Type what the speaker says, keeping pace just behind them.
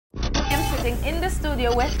sitting in the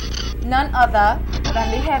studio with none other than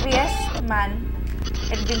the heaviest man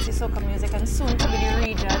in Vincy Soca music and soon to be the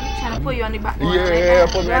region. Trying to put you on the back burner. Yeah,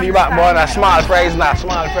 put me on the back burner. Small fries now,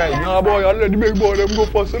 small fries. No boy, I let the big boy them go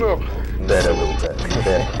first enough. Better with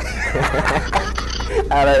it.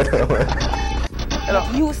 I don't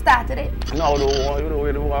know. You started it. No,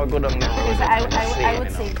 you don't want to go down there. I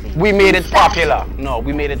would say for you. We made it popular. No,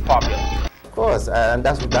 we made it popular. Of course, and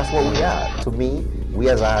that's what we are. To me, we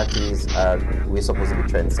as artists, we're supposed to be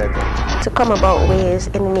trendsetters. To come about ways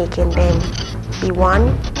in making them be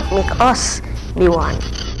one, make us be one.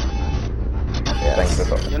 Yes. Thanks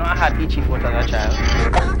for that. You know, I had itchy foot as a child.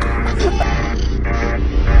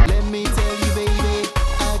 Let me tell you, baby,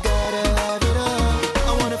 I gotta have it all.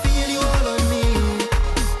 I wanna feel you all on me.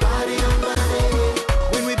 Body on body.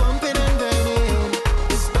 When we bumping and grinding,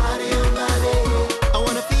 it's body on body. I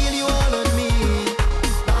wanna feel you all on me.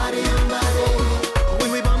 Body on body.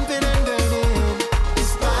 When we bumping and grinding,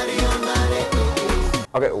 it's body on body.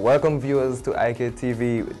 Okay, welcome viewers to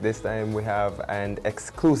IKtv. This time we have an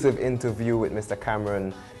exclusive interview with Mr.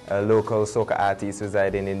 Cameron, a local soca artist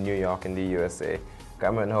residing in New York in the USA.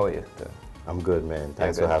 Cameron, how are you? I'm good, man.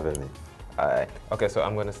 Thanks for having me. Alright. Okay, so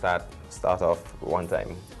I'm gonna start off one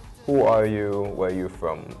time. Who are you? Where are you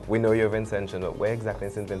from? We know you're Vincentian, but where exactly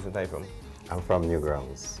in St. Vincent are you from? I'm from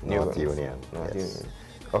Newgrounds, North Union. North Yes. Union.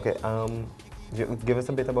 Okay, give us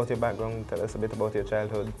a bit about your background. Tell us a bit about your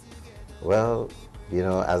childhood. Well, you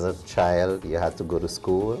know, as a child, you had to go to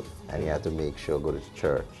school and you had to make sure go to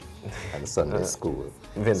church and Sunday school.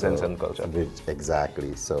 Vincentian culture.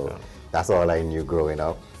 Exactly. So that's all I knew growing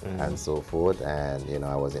up and so forth. And, you know,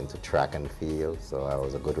 I was into track and field, so I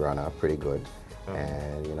was a good runner, pretty good.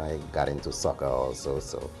 And, you know, I got into soccer also,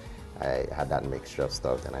 so I had that mixture of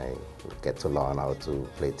stuff. And I get to learn how to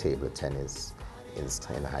play table tennis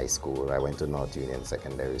in high school. I went to North Union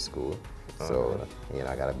Secondary School. So, you know,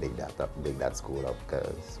 I gotta big that school up,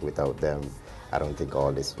 because without them, I don't think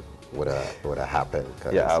all this would have happened.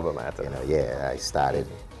 Yeah, album matter. You know, yeah, I started.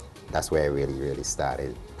 That's where I really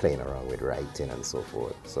started playing around with writing and so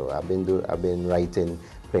forth. So I've been writing,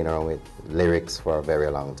 playing around with lyrics for a very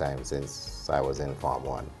long time, since I was in Form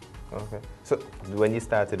 1. Okay. So when you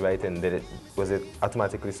started writing, was it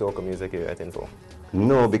automatically soca music you were writing for?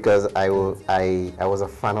 No, because I was a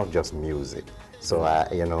fan of just music. So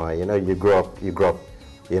you grow up,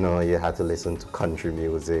 you know, you had to listen to country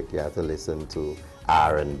music, you had to listen to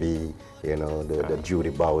R&B, you know, the Judy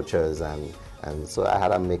Bouchers, and so I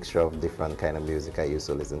had a mixture of different kind of music I used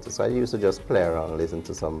to listen to. So I used to just play around, listen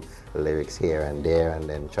to some lyrics here and there, and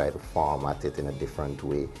then try to format it in a different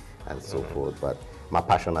way and so forth. But my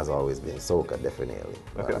passion has always been soca, definitely.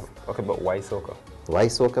 Okay, but why soca? Why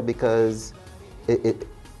soca? Because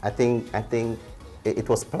I think it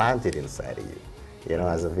was planted inside of you. You know,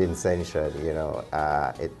 as a Vincentian, you know,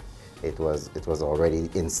 it was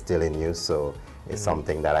already instilled in you. So it's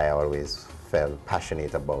something that I always felt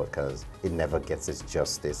passionate about, because it never gets its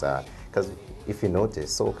justice. Because if you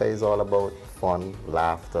notice, soca is all about fun,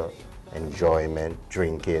 laughter, enjoyment,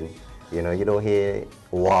 drinking. You know, you don't hear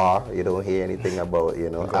war, you don't hear anything about,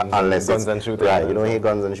 you know, unless guns and shooting. Right, you don't hear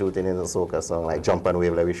guns and shooting in a soca song, like jump and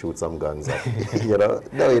wave, let me shoot some guns. You know,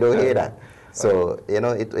 no, you don't hear that. So, you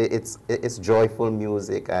know, it's joyful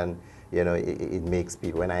music, and, you know, it makes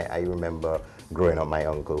people. When I remember growing up, my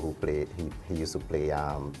uncle who played, he used to play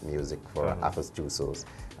music for Afros Jusos,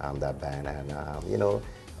 that band, and, you know,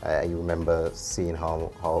 I remember seeing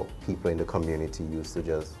how people in the community used to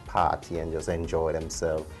just party and just enjoy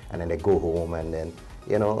themselves, and then they go home, and then,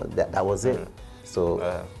 you know, that was it. So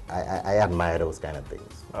I admire those kind of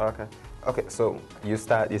things. Okay, so you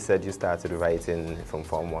said you started writing from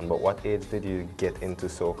Form 1, but what age did you get into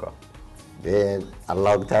soca? Then a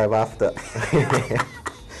long time after.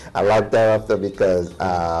 A long time after, because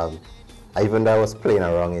even though I was playing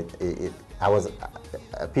around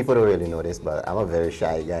people don't really know this, but I'm a very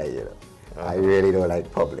shy guy, you know. I really don't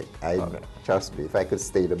like public. Trust me, if I could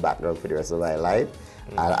stay in the background for the rest of my life,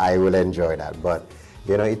 I will enjoy that. But,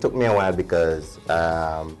 you know, it took me a while, because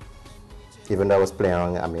even though I was playing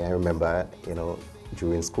around, I mean, I remember, you know,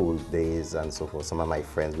 during school days and so forth, some of my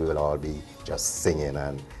friends, we will all be just singing,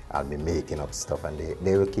 and I'll be making up stuff, and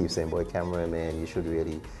they will keep saying, boy, Cameron, man, you should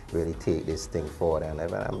really take this thing forward. And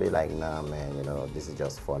I'll be like, nah, man, you know, this is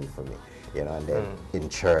just fun for me. You know, and then in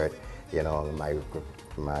church, you know,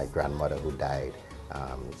 my grandmother who died,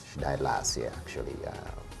 she died last year, actually.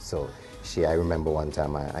 So, I remember one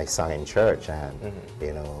time I sang in church, and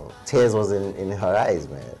you know, tears was in her eyes,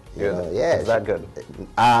 man. You know, yeah. Was that good?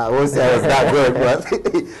 I won't say it was that good, but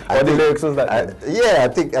What the lyrics was that good? yeah,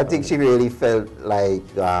 I think she really felt like,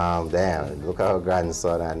 damn, look at her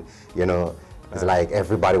grandson, and you know, it's like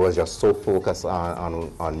everybody was just so focused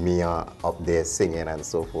on me up there singing and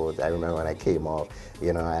so forth. I remember when I came off,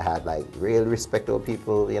 you know, I had like real respectable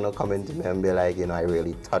people, you know, coming to me and be like, you know, I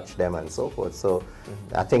really touched them and so forth. So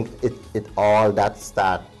I think it all that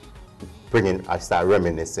I start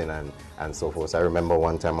reminiscing and so forth. So I remember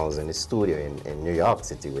one time I was in the studio in New York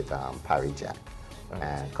City with Parry Jack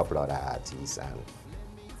and a couple other artists, and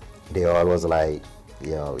they all was like,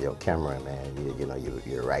 yo, Cameron, man, you know,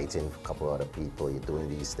 you're writing for a couple other people, you're doing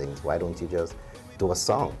these things, why don't you just do a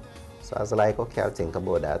song? So I was like, okay, I'll think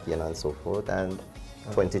about that, you know, and so forth. And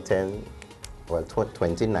 2010, well,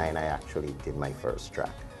 29, I actually did my first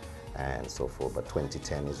track and so forth. But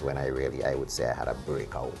 2010 is when I would say I had a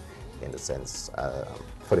breakout in the sense,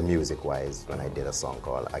 for the music-wise, when I did a song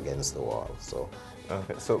called Against the Wall. So.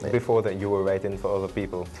 Okay. So before that, you were writing for other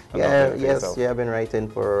people? Yeah, I've been writing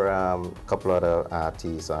for a couple other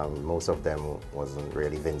artists. Most of them wasn't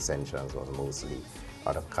really Vincentians, was mostly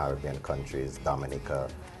other Caribbean countries, Dominica,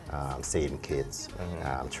 St. Kitts,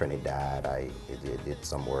 Trinidad. I did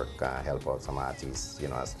some work, help out some artists, you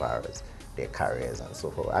know, as far as their careers and so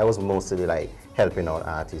forth. I was mostly like helping out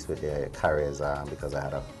artists with their careers because I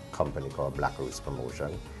had a company called Black Roots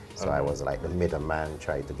Promotion. So I was like the middleman,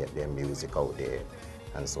 trying to get their music out there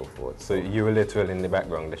and so forth. So you were literally in the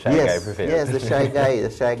background, the shy guy prevailed. Yes, the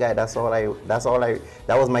shy guy,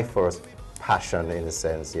 that was my first passion in a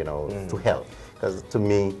sense, you know, to help. Because to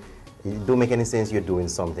me, it don't make any sense you're doing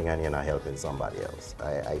something and you're not helping somebody else.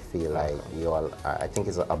 I feel like I think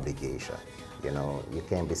it's an obligation, you know, you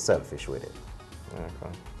can't be selfish with it.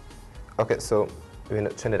 Okay, so you know,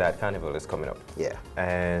 Trinidad Carnival is coming up. Yeah.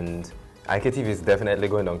 And IKtv is definitely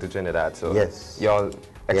going down to Trinidad, so yes, y'all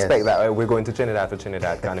expect that we're going to Trinidad for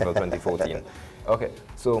Trinidad Carnival 2014. Okay,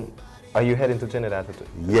 so are you heading to Trinidad?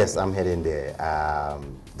 Yes, I'm heading there.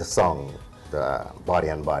 The song, the Body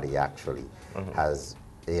and Body, actually has,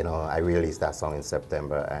 you know, I released that song in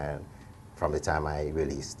September, and from the time I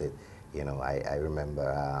released it, you know, I remember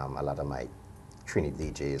a lot of my Trini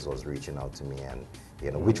DJs was reaching out to me, and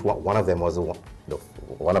you know, which one of them was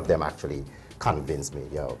one of them actually convinced me,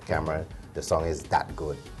 yo, Cameron, the song is that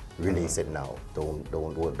good. Release it now.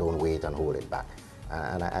 Don't wait and hold it back.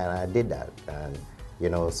 And I did that. And you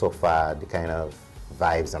know, so far the kind of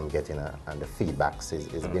vibes I'm getting and the feedbacks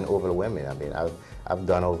is been overwhelming. I mean, I've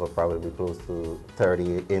done over probably close to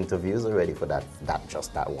 30 interviews already for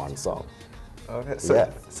just that one song. Okay,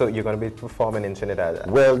 so you're going to be performing in Trinidad?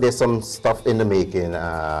 Well, there's some stuff in the making.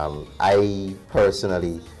 I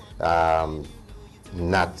personally,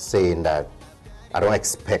 not saying that I don't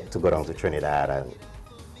expect to go down to Trinidad and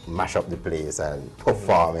mash up the place and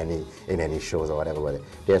perform in any shows or whatever, but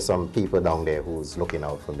there's some people down there who's looking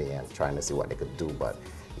out for me and trying to see what they could do. But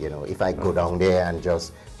you know, if I go down there and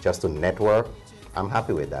just to network, I'm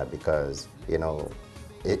happy with that, because you know,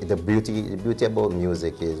 the beauty about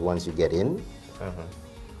music is once you get in,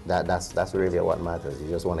 that's really what matters. You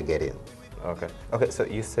just want to get in. Okay, so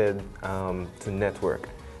you said to network.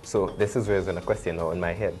 So this is raising a question now in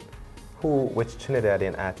my head. Which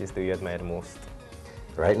Trinidadian artist do you admire the most?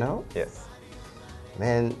 Right now? Yes.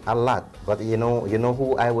 Man, a lot. But you know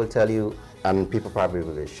who I will tell you, and people probably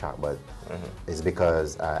will be shocked, but it's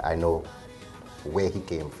because I know where he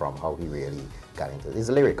came from, how he really got into it. It's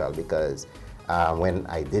Lyrical, because when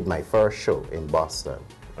I did my first show in Boston,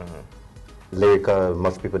 Lyrical,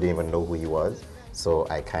 much people didn't even know who he was. So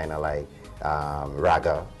I kind of like,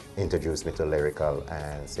 Raga introduced me to Lyrical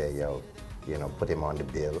and said, yo, you know, put him on the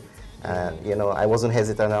bill. And you know, I wasn't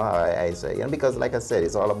hesitant. I said, you know, because like I said,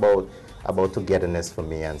 it's all about togetherness for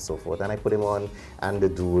me and so forth. And I put him on, and the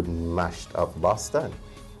dude mashed up Boston,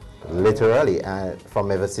 literally. And from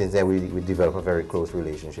ever since then, we developed a very close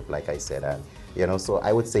relationship, like I said. And you know, so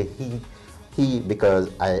I would say because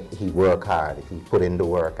he worked hard, he put in the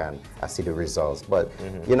work, and I see the results. But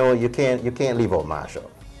you know, you can't leave out Marshall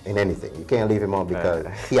in anything. You can't leave him out because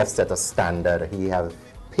he has set a standard. He has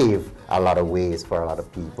paved a lot of ways for a lot of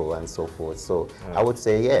people and so forth. So I would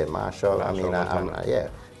say, yeah, Marshall. I mean,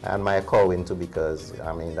 and Maya Corwin too, because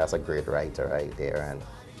I mean that's a great writer right there, and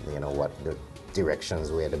you know what the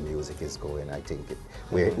directions where the music is going. I think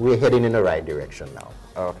we're heading in the right direction now.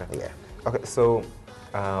 Okay. Yeah. Okay. So,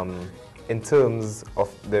 in terms of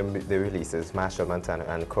the releases, Marshall Montana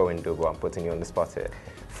and Corwin Dogo, I'm putting you on the spot here.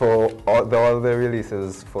 For all the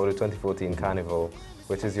releases for the 2014 Carnival,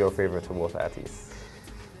 which is your favorite for both artists?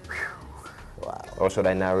 Wow. Or should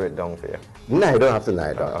I narrow it down for you? No, you don't have to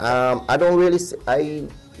narrow it down. Okay. I don't really, I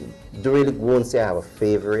really won't say I have a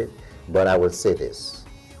favorite, but I will say this.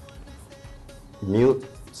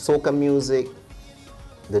 Soca music,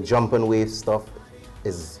 the jump and wave stuff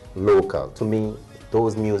is local. To me,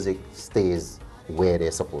 those music stays where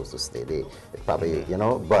they're supposed to stay. They probably, you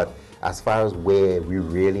know, but as far as where we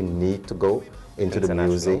really need to go into the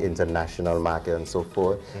music, international market and so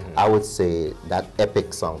forth, I would say that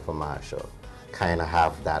epic song for Marshall kind of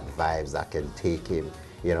have that vibes that can take him,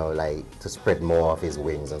 you know, like to spread more of his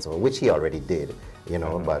wings and so on, which he already did, you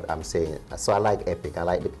know. But I'm saying, so I like epic. I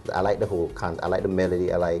like the whole I like the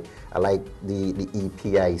melody. I like the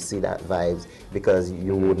EP. I see that vibes because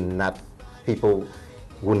you would not, people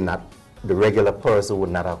would not, the regular person would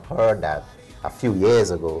not have heard that a few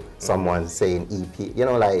years ago. Someone saying EP, you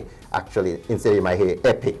know, like actually instead you might hear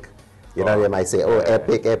epic. You know, they might say, oh,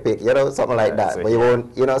 epic, you know, something like that. So but you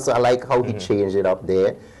won't, you know, so I like how he changed it up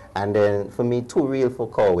there. And then for me, Too Real for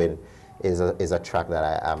Corwin is a track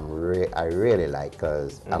that I really like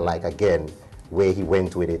because I like, again, where he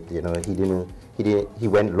went with it. You know, he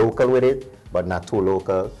went local with it, but not too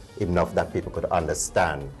local enough that people could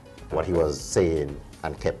understand what he was saying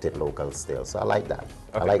and kept it local still. So I like that.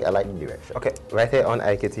 Okay. I like the direction. Okay, right here on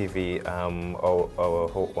IKtv,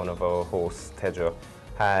 one of our hosts, Tedro,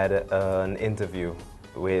 had an interview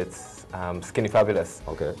with Skinny Fabulous.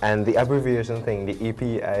 Okay. And the abbreviation thing, the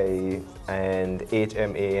EPI and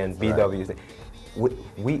HMA and BW,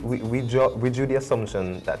 we drew the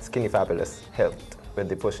assumption that Skinny Fabulous helped with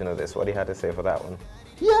the pushing of this. What do you have to say for that one?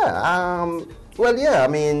 Yeah, well, yeah, I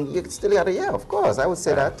mean, you still got to, yeah, of course, I would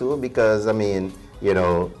say that too, because, I mean, you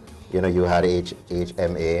had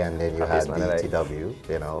HMA and then you had BTW,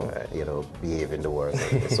 you know, behave in the world.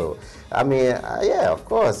 So, I mean, yeah, of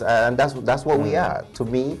course, and that's what we are. To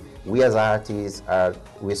me, we as artists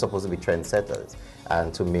we're supposed to be trendsetters,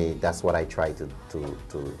 and to me, that's what I try to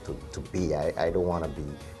be. I don't want to be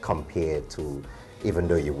compared to, even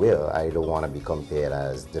though you will, I don't want to be compared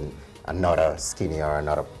as another Skinny or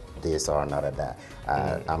another this or another that.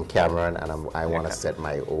 I'm Cameron, and I want to set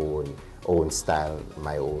my own style,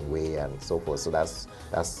 my own way, and so forth. So that's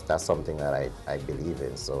something that I believe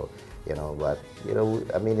in. So, you know, but you know,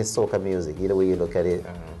 I mean, it's soca music. Either way you look at it,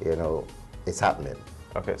 you know, it's happening.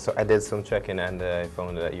 Okay, so I did some checking and I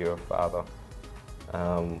found that you're a father.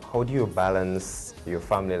 How do you balance your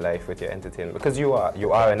family life with your entertainment? Because you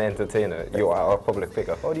are an entertainer, you are a public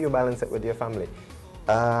figure. How do you balance it with your family?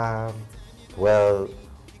 Well,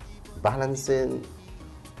 balancing,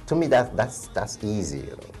 to me, that's easy,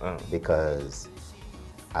 you know, because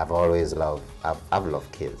I've always loved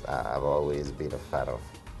kids. I've always been a fan of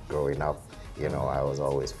growing up. You know, I was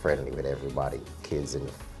always friendly with everybody, kids in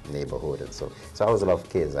the neighborhood, and so I always loved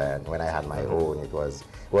kids. And when I had my own, it was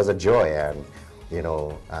a joy. And you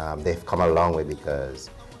know, they've come a long way because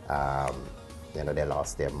you know, they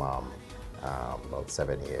lost their mom about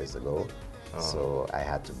 7 years ago. So I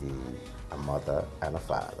had to be a mother and a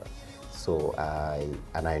father. So I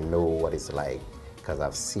know what it's like because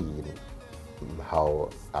I've seen how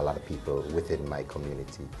a lot of people within my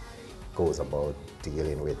community goes about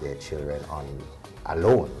dealing with their children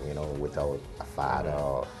alone, you know, without a father,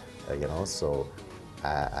 or, you know. So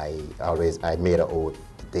I made an oath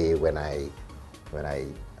the day when I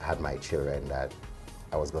had my children that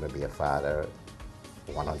I was going to be a father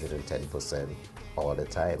 110% all the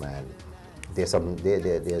time. And they're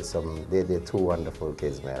two wonderful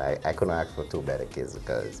kids, man. I couldn't ask for two better kids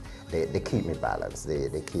because they keep me balanced.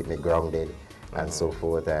 They keep me grounded and so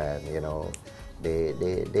forth. And you know,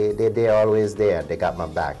 they're always there. They got my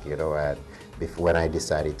back, you know. And when I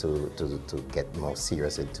decided to get more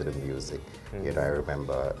serious into the music, you know, I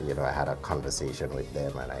remember, you know, I had a conversation with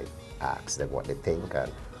them and I asked them what they think,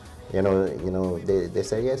 and you know, they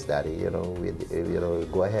said, yes, Daddy, you know,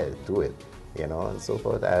 go ahead, do it, you know, and so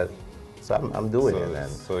forth. So I'm doing it,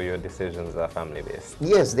 and so your decisions are family based.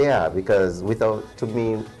 Yes, they are, because to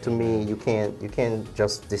me, you can't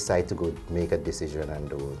just decide to go make a decision and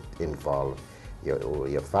don't involve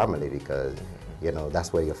your family, because you know,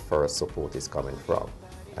 that's where your first support is coming from.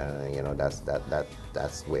 You know,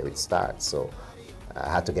 that's where it starts. So I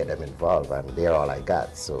had to get them involved, and they're all I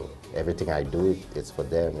got. So everything I do, it's for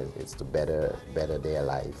them. It's to better their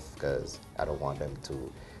life, because I don't want them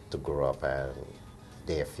to grow up and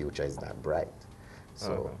their future is not bright.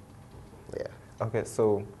 So, yeah. Okay,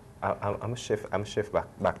 so I'm shift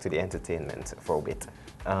back to the entertainment for a bit.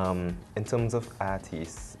 In terms of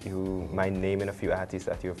artists, you mind naming a few artists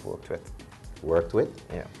that you've worked with? Worked with?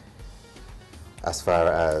 Yeah. As far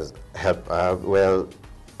as help, well,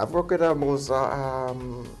 I've worked with almost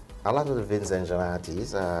A lot of the Vincent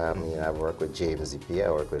artists. I've worked with James EP,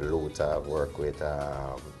 I work with Luther, I've worked with,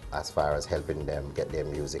 as far as helping them get their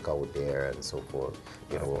music out there and so forth,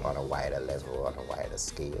 you know, on a wider level, on a wider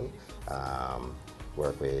scale.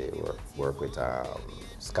 Work with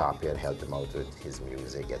Scorpion, help him out with his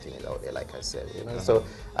music, getting it out there, like I said, you know. So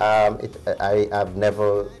I've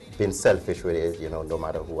never been selfish with it, you know, no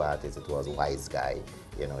matter who artist it was. Wise Guy,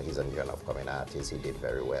 you know, he's a new and upcoming artist. He did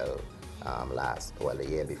very well the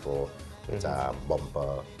year before with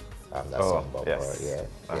Bumper, that song Bumper, yes.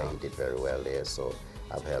 yeah, he did very well there. So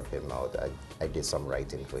I've helped him out. I did some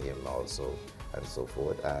writing for him also, and so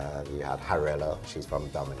forth. You had Harella, she's from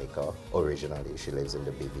Dominica originally. She lives in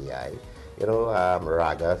the BVI. You know,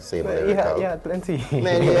 Raga, same lyrical. Yeah, plenty.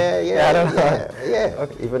 Man, yeah.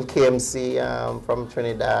 Okay. Even KMC from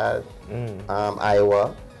Trinidad,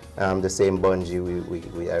 Iowa. The same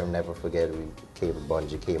Bungie, I'll never forget,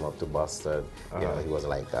 Bungie came up to Boston. You know, he was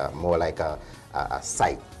like more like a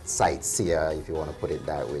sightseer, if you want to put it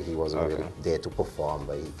that way. He wasn't really there to perform,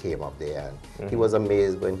 but he came up there and he was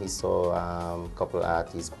amazed when he saw a couple of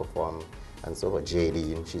artists perform. And so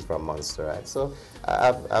JD, she's from Munster, right? So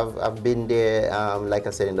I've been there, like I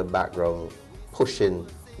said, in the background, pushing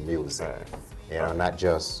music. You know, not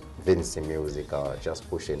just Vincy music or just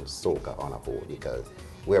pushing soca on a whole, because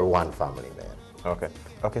we're one family, man.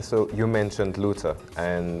 Okay, so you mentioned Luther,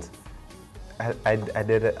 and I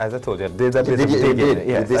did, as I told you, I did a bit of digging.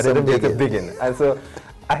 Yes, I did a bit of digging. And so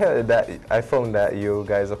I found that you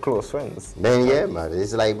guys are close friends. Man, yeah, man.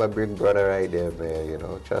 It's like my big brother right there, man. You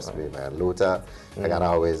know, trust me, man. Luther, I can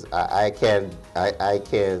always, I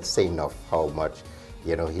can't say enough how much,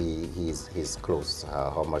 you know, he's close,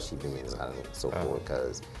 how much he means and so forth.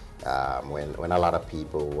 Because when a lot of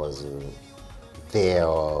people wasn't there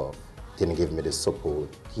or didn't give me the support,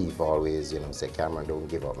 he always, you know, said, Cameron, don't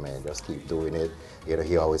give up, man, just keep doing it. You know,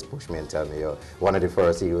 he always pushed me and tell me, yo, one of the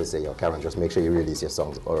first he would say, yo, Cameron, just make sure you release your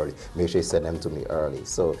songs early. Make sure you send them to me early.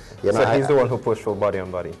 So, you know, so he's the one who pushed for Body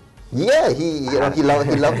on Body. Yeah, he loves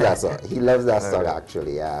that song. He loves that song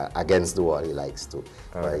actually. Against the Wall, he likes to.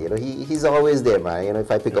 But you know, he's always there, man. You know, if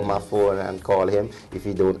I pick up my phone and call him, if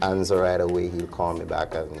he don't answer right away, he'll call me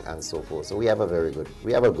back and so forth. So we have a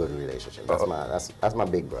good relationship. That's my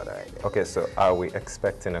big brother right there. Okay, so are we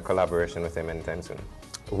expecting a collaboration with him anytime soon?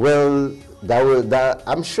 Well,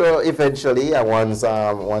 I'm sure eventually,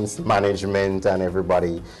 once management and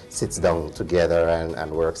everybody sits down together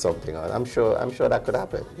and work something out, I'm sure that could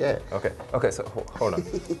happen. Yeah. Okay. So hold on,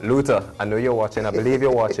 Luther. I know you're watching. I believe you're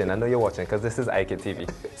watching. I know you're watching because this is IKtv.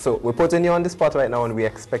 So we're putting you on the spot right now, and we're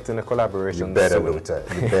expecting a collaboration. You better, soon. Luther.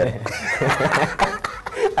 You better.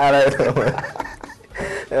 All right.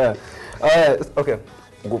 Yeah. All right. Okay.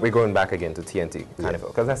 We're going back again to TNT Carnival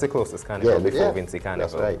because that's the closest carnival before Vincy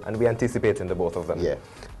Carnival, that's right. And we're anticipating the both of them. Yeah.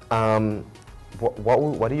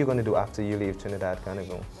 What are you going to do after you leave Trinidad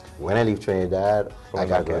Carnival? When I leave Trinidad, I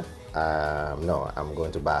got to no, I'm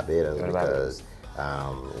going to Barbados because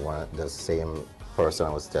the same person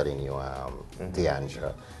I was telling you,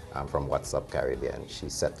 Deandra, from What's Up Caribbean, she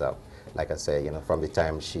set up. Like I said, you know, from the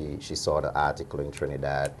time she saw the article in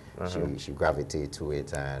Trinidad, she gravitated to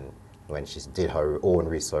it, and when she did her own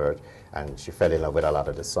research and she fell in love with a lot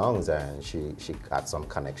of the songs, and she had some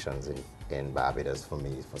connections in Barbados for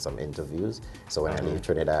me for some interviews. So when I leave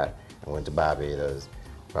Trinidad, I went to Barbados,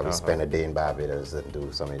 probably spend a day in Barbados and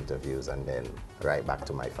do some interviews, and then right back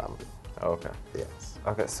to my family. Okay. Yes.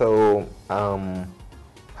 Okay, so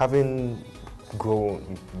having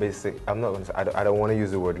grown I'm not going to say, I don't want to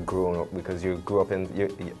use the word grown up because you grew up in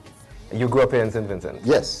St. Vincent.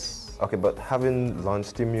 Yes. Okay, but having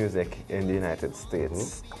launched your music in the United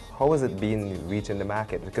States, how has it been reaching the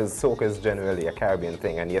market? Because soca is generally a Caribbean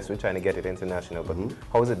thing, and yes, we're trying to get it international, but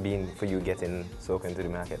how has it been for you getting soca into the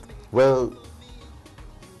market? Well,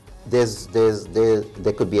 there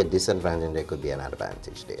could be a disadvantage and there could be an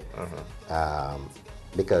advantage there.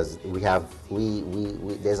 Because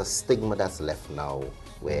there's a stigma that's left now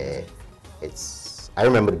where I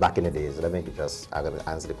remember back in the days, I'm going to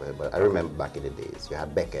answer the question, but I remember back in the days, you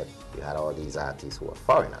had Beckett, you had all these artists who were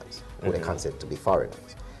foreigners, who they considered to be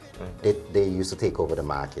foreigners. They used to take over the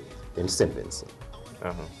market in St. Vincent,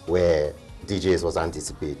 where DJs was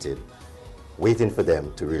anticipated, waiting for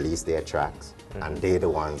them to release their tracks, and they're the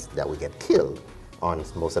ones that would get killed on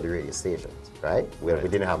most of the radio stations, right? We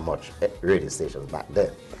didn't have much radio stations back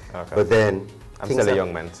then. Okay. But then... I'm still a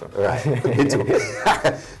young man, so... Right, me too.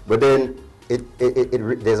 But then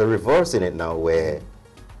there's a reverse in it now where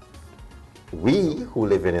we who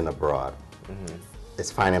live in abroad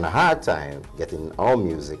is finding a hard time getting our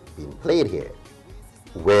music being played here,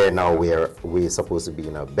 where now we're supposed to be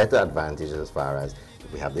in a better advantage as far as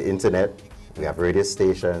we have the internet, we have radio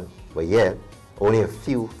stations, but yet only a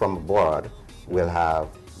few from abroad will have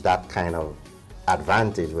that kind of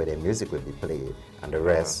advantage where their music will be played, and the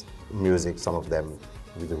rest, music, some of them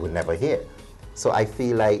we will never hear. So I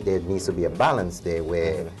feel like there needs to be a balance there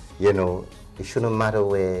where, you know, it shouldn't matter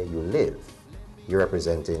where you live. You're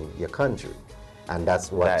representing your country, and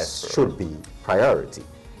that's what should be priority.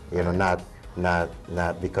 You know,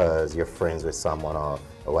 not because you're friends with someone or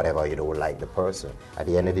whatever, you don't like the person. At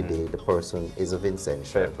the end of the day, the person is of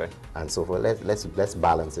essential, and so forth. Let's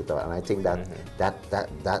balance it out, and I think that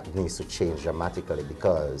that needs to change dramatically,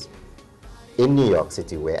 because in New York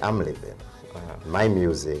City, where I'm living, my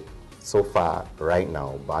music so far right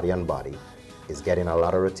now, Body on Body, is getting a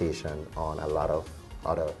lot of rotation on a lot of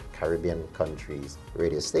other Caribbean countries'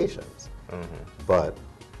 radio stations. But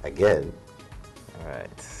again,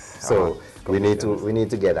 so we need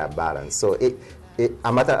to get that balance. So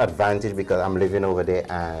I'm at an advantage because I'm living over there,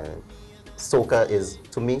 and soca is,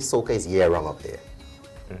 to me, soca is year-round up there,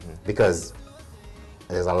 because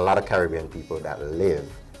there's a lot of Caribbean people that live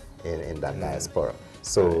in that diaspora.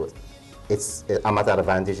 So I'm at an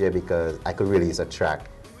advantage here because I could release a track,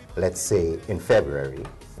 let's say in February,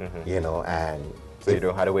 you know, and so you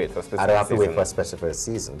don't have to wait for a specific season. I don't have to wait for a specific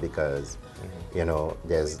season because, you know,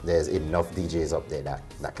 there's enough DJs up there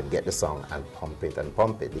that can get the song and pump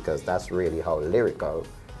it, because that's really how Lyrical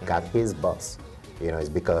got his buzz. You know, it's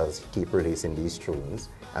because he keep releasing these tunes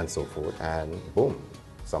and so forth, and boom,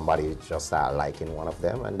 somebody just started liking one of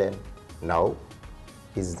them, and then now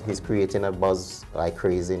he's creating a buzz like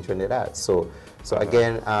crazy in Trinidad. So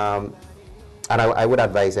again, and I would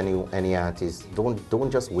advise any artist,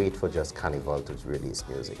 don't just wait for just Carnival to release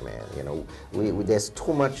music, man. You know, there's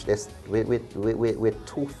too much. We're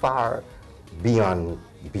too far beyond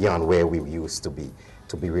where we used to be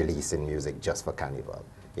releasing music just for Carnival.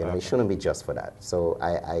 You know, it shouldn't be just for that. So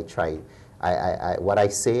I try, what I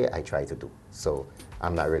say, I try to do. So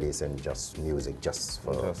I'm not releasing just music just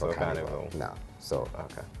for Carnival. No. So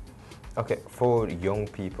okay, for young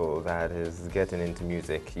people that is getting into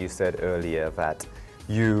music, you said earlier that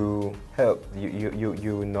you help,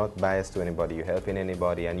 you're not biased to anybody, you're helping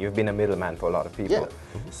anybody, and you've been a middleman for a lot of people.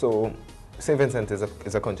 Yeah. So St. Vincent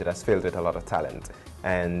is a country that's filled with a lot of talent,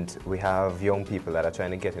 and we have young people that are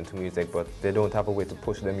trying to get into music, but they don't have a way to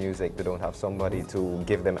push their music, they don't have somebody to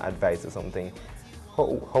give them advice or something.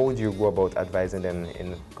 How would you go about advising them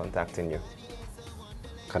in contacting you?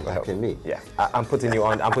 Contacting me? Yeah, I'm putting you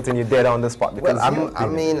on. I'm putting you dead on the spot because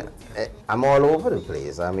I'm all over the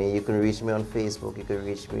place. I mean, you can reach me on Facebook, you can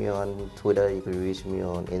reach me on Twitter, you can reach me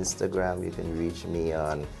on Instagram, you can reach me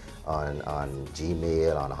on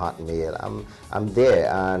Gmail, on Hotmail. I'm there,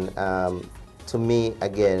 and to me,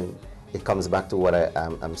 again, it comes back to what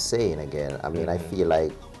I'm saying again. I mean, I feel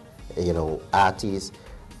like, you know, artists,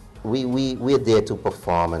 we're there to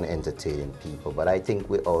perform and entertain people, but I think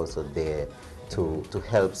we're also there to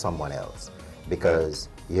help someone else, because,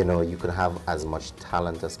 you know, you can have as much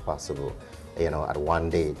talent as possible. You know, at one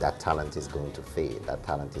day that talent is going to fade, that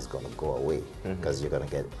talent is going to go away, because you're going to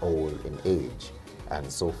get old in age and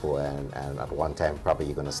so forth, and at one time probably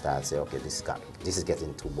you're going to start say, okay, this is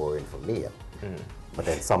getting too boring for me. But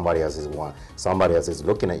then somebody else is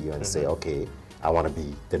looking at you and say, okay, I want to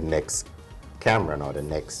be the next Cameron or the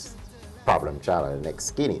next Problem Child or the next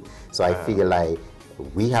Skinny. So I feel like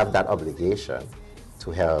we have that obligation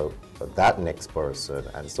to help that next person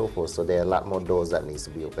and so forth. So there are a lot more doors that needs to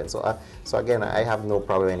be open. So again, I have no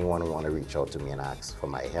problem anyone who want to reach out to me and ask for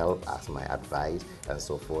my help, ask my advice and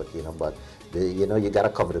so forth, you know. But you know, you got to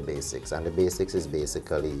cover the basics, and the basics is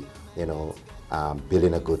basically, you know,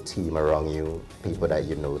 building a good team around you, people that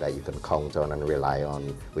you know that you can count on and rely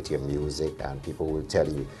on with your music, and people will tell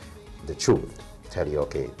you the truth, tell you,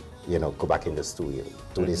 okay, you know, go back in the studio,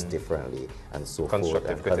 do this differently, and so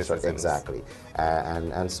forth. Exactly,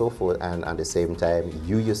 and so forth. And at the same time,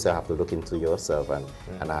 you yourself have to look into yourself and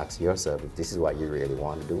ask yourself if this is what you really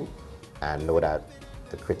want to do, and know that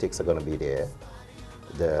the critics are going to be there,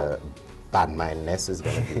 the bad-mindedness is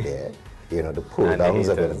going to be there, you know, the pull-downs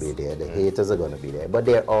are going to be there, the haters are going to be there, but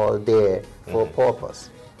they're all there for a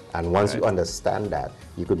purpose. And once you understand that,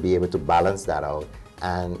 you could be able to balance that out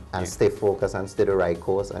and stay focused and stay the right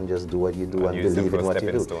course and just do what you do and believe in what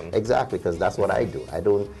you do. Exactly, because that's what I do. I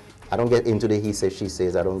don't get into the he says, she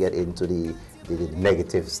says. I don't get into the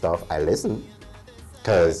negative stuff. I listen,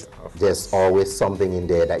 because there's always something in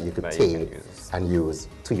there that you could take and use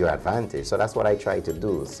to your advantage. So that's what I try to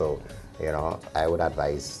do. So, you know, I would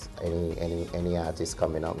advise any artist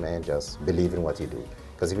coming up, man, just believe in what you do.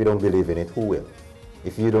 Because if you don't believe in it, who will?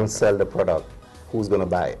 If you don't sell the product, who's going to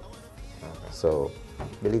buy it? So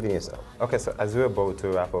believe in yourself. Okay, so as we're about to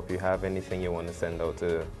wrap up, you have anything you want to send out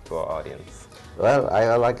to our audience? Well,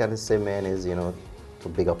 all I can say, man, is, you know, to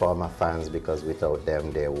big up all my fans, because without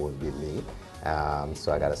them, there won't be me.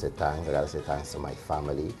 So I gotta say thanks. I gotta say thanks to my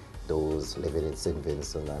family, those living in St.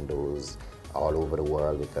 Vincent and those all over the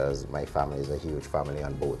world, because my family is a huge family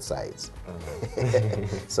on both sides.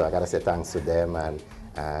 So I gotta say thanks to them and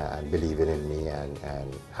believing in me and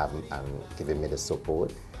giving me the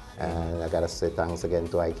support. And I gotta say thanks again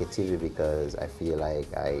to IKtv, because I feel like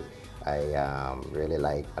I really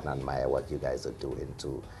like and admire what you guys are doing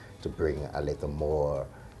to bring a little more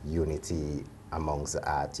unity amongst the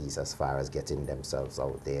artists as far as getting themselves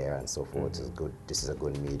out there and so forth. It's good. This is a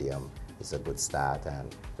good medium. It's a good start,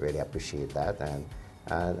 and really appreciate that.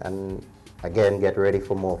 And again, get ready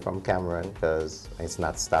for more from Cameron, because it's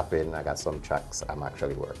not stopping. I got some tracks I'm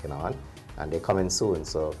actually working on, and they're coming soon.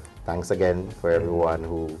 So thanks again for everyone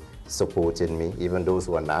who supported me, even those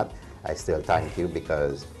who are not. I still thank you,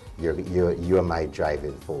 because you're my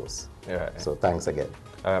driving force. Yeah. So thanks again.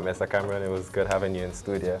 Mr. Cameron, it was good having you in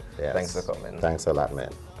studio. Yes. Thanks for coming. Thanks a lot,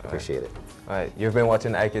 man. Appreciate it. All right, you've been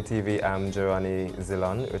watching IKtv. I'm Jeronnie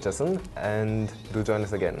Richardson, and do join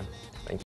us again.